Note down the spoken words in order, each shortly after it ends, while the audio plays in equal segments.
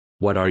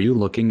What are you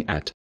looking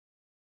at?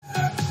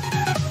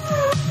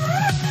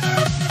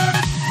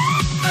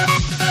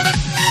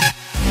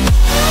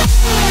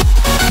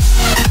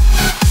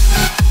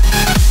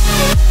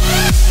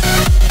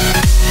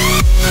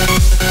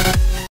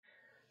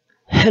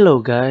 Hello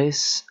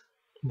guys,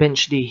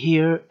 BenchD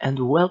here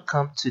and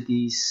welcome to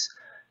this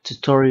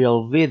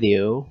tutorial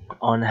video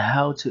on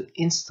how to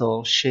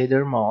install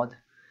shader mod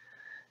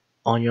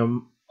on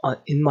your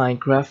in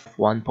Minecraft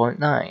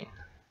 1.9.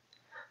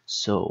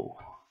 So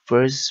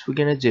first we're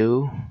gonna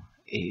do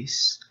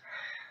is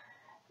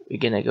we're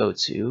gonna go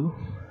to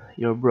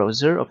your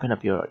browser, open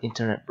up your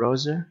internet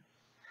browser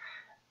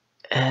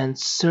and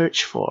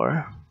search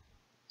for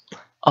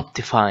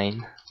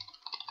Optifine.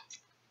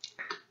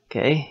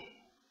 Okay,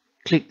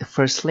 click the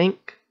first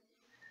link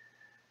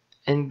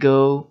and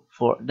go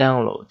for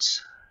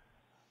downloads.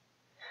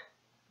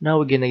 Now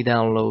we're gonna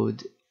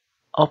download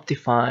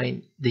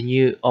Optifine, the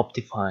new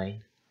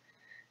Optifine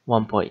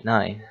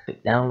 1.9.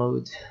 Click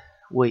download,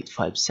 wait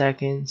 5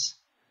 seconds.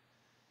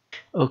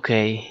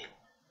 Okay,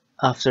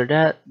 after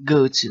that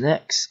go to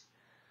next,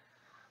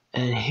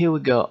 and here we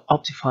go,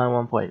 Optifine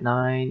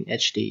 1.9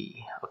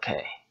 HD.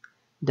 Okay,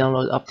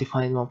 download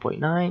Optifine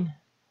 1.9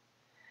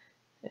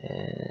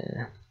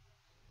 and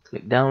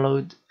click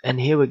download, and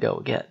here we go,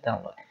 get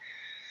download.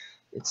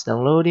 It's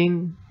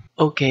downloading.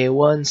 Okay,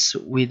 once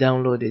we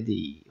downloaded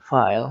the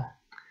file,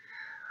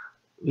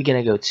 we're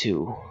gonna go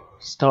to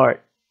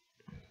start,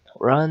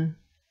 run,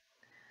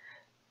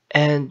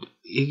 and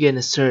you're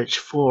gonna search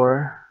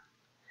for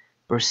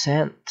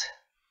percent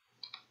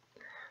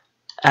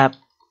app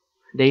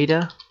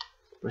data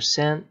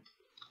percent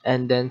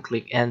and then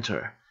click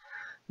enter.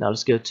 Now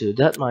let's go to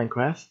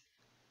 .minecraft,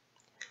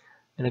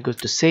 gonna go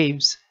to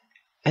saves,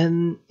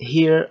 and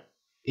here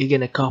you're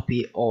gonna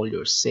copy all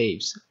your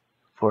saves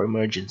for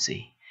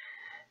emergency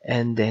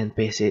and then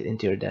paste it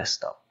into your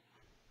desktop.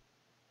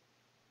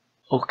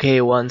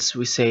 Okay, once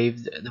we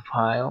saved the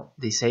file,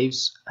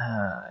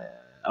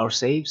 our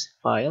saves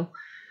file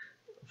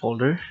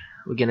folder,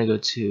 we're gonna go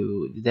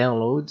to the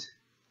download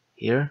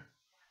here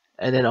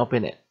and then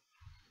open it.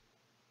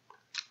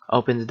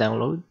 Open the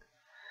download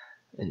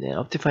and then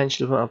Optifine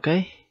should be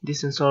okay.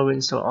 This install will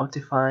install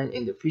Optifine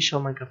in the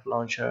official Minecraft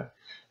launcher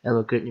and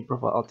will create new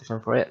profile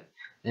Optifine for it,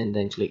 and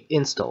then click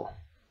install.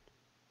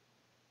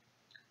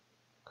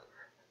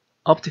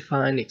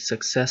 Optifine is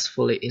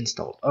successfully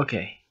installed.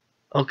 Okay,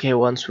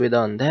 once we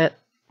done that,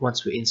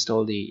 once we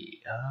install the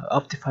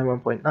Optifine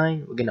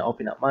 1.9, we're gonna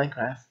open up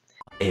Minecraft.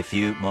 A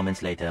few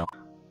moments later.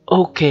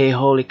 Okay,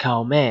 holy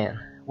cow, man.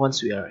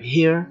 Once we are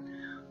here,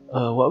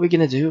 what we're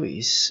gonna do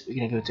is we're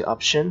gonna go to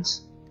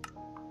options,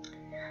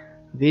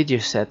 video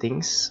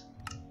settings,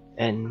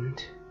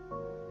 and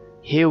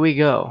here we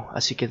go.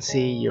 As you can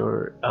see,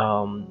 your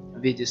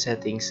video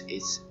settings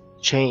is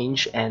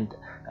changed, and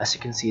as you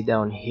can see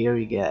down here,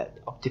 you get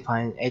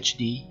Optifine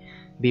HD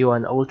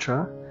B1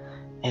 Ultra.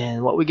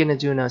 And what we're gonna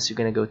do now is you're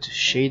gonna go to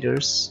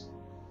shaders.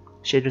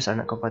 Shaders are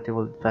not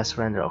compatible with fast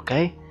render.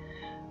 Okay,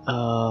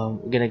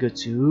 we're gonna go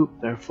to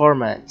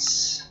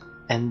performance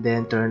and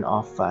then turn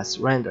off fast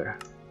render.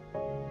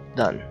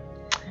 Done.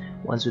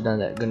 Once we're done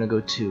that, gonna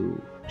go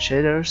to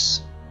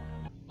shaders.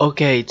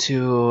 Okay,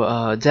 to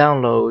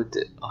download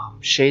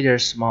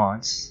shaders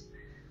mods,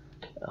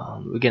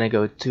 we're gonna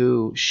go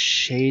to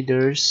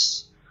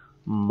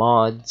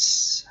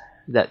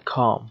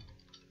shadersmods.com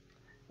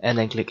and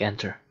then click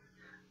enter.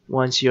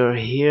 Once you're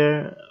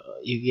here,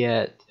 you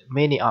get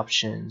many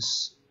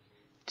options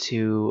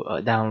to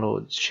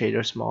download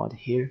shaders mod.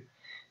 Here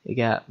you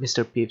got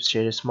Mr. Peeps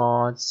shaders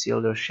mod,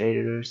 Silver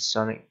shaders,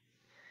 Sonic,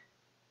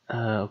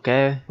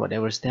 okay,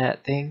 whatever's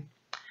that thing.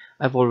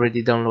 I've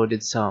already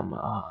downloaded some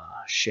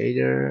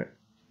shader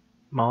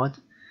mod.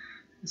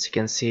 As you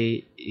can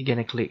see, you're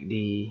gonna click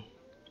the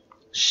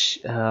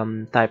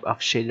type of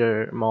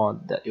shader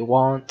mod that you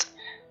want,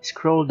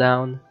 scroll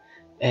down,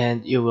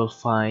 and you will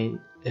find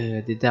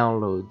the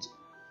download.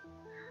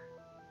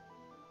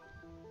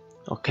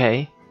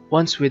 Okay,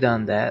 once we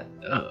done that,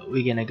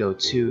 we're gonna go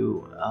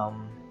to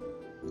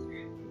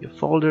your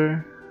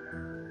folder,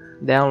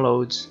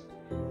 downloads,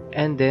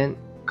 and then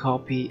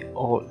copy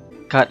or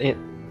cut it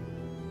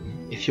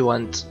if you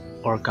want,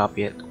 or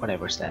copy it,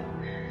 whatever's that.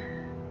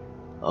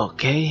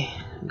 Okay,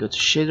 go to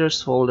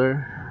shaders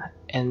folder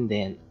and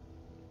then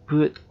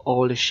put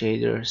all the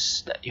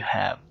shaders that you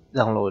have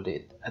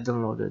downloaded. I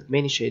downloaded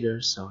many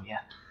shaders, so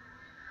yeah.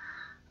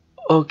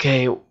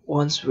 Okay,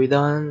 once we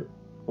have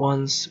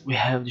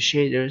the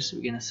shaders,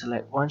 we're gonna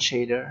select one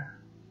shader.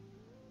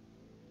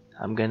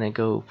 I'm gonna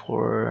go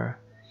for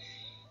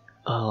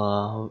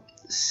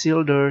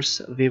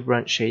Silder's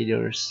Vibrant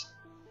Shaders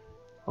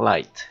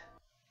Light.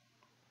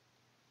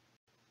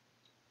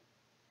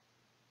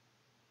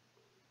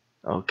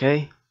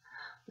 Okay,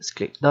 let's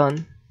click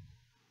done.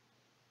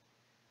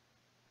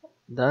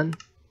 Done.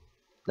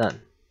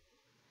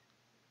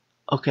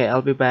 Okay,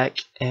 I'll be back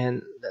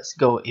and let's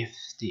go if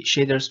the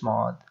shaders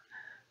mod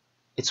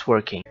it's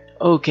working.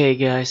 Okay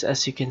guys,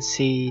 as you can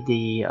see,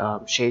 the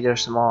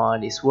shaders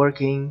mod is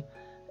working,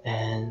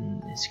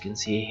 And as you can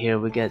see here,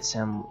 we get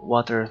some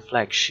water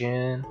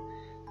reflection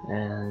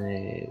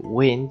and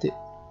wind.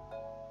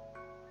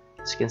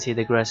 As you can see,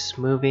 the grass is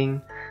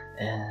moving,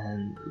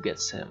 and we get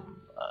some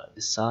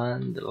the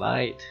sun, the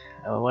light,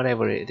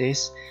 whatever it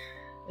is.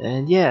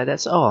 And yeah,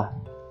 that's all.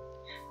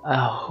 I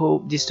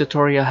hope this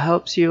tutorial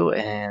helps you,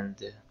 and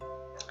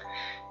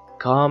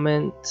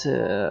comment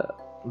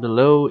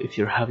below if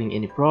you're having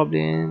any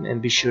problem,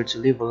 and be sure to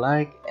leave a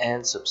like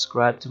and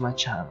subscribe to my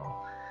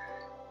channel.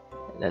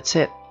 That's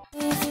it.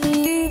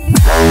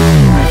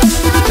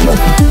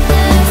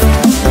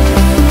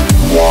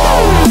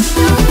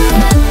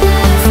 Wow.